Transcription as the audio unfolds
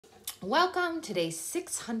Welcome to day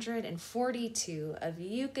 642 of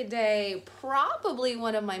Uke A, probably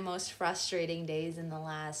one of my most frustrating days in the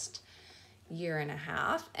last year and a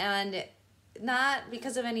half. And not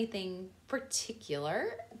because of anything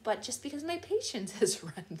particular, but just because my patience has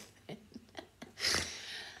run thin.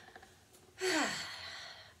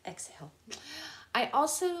 Exhale. I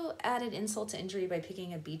also added insult to injury by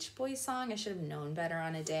picking a Beach Boys song. I should have known better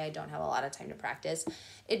on a day I don't have a lot of time to practice.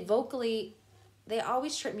 They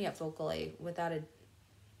always trip me up vocally without a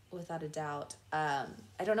doubt. I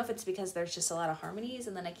don't know if it's because there's just a lot of harmonies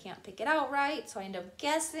and then I can't pick it out right, so I end up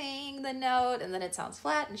guessing the note and then it sounds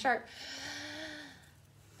flat and sharp.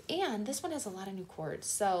 And this one has a lot of new chords,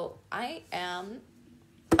 so I am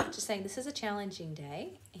just saying this is a challenging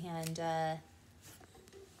day, and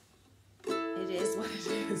it is what it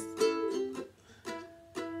is.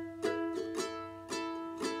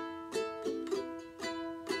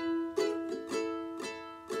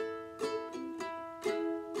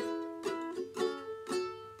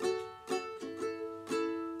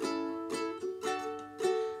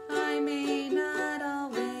 I may not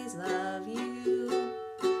always love you,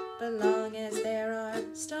 but long as there are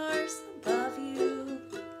stars above you,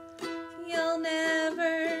 you'll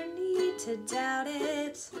never need to doubt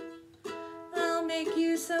it. I'll make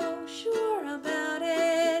you so sure about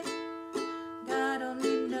it. God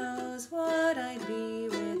only knows what I'd be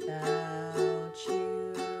without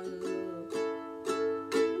you.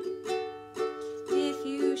 If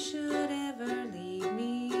you should ever leave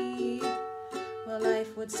me, well,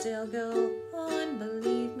 life would still go on,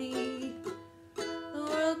 believe me. The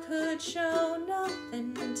world could show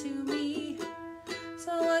nothing to me,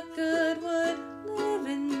 so what good would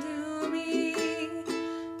living do me?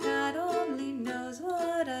 God only knows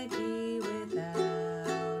what I'd be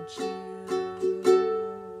without you.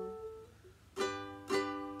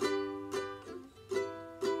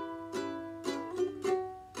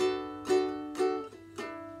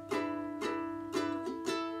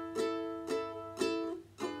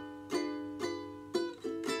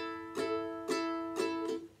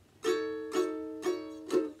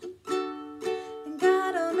 And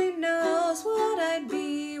God only knows what I'd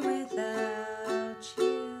be without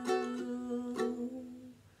you.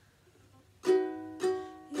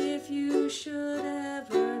 If you should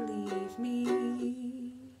ever leave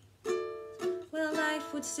me, well,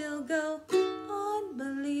 life would still go on,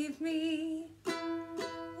 believe me.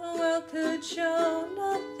 The world could show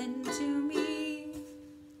nothing to me,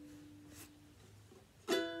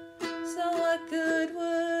 so what good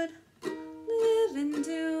would living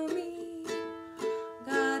do me?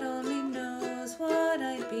 God only knows what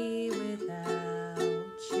I'd be without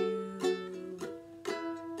you.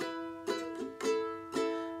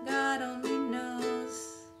 God only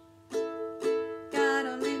knows. God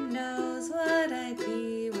only knows what I'd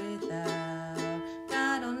be without.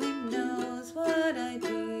 God only knows what I'd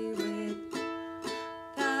be with.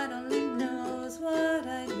 God only knows what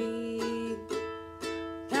I'd be.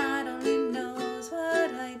 God only knows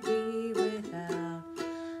what I'd be without.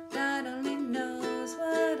 God only knows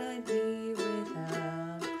what I'd be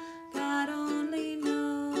without. God only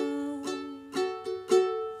knows.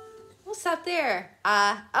 We'll stop there.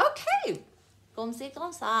 Okay. Comme c'est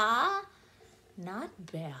comme ça. Not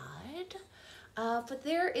bad. But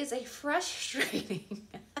there is a frustrating,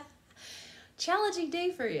 challenging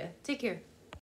day for you. Take care.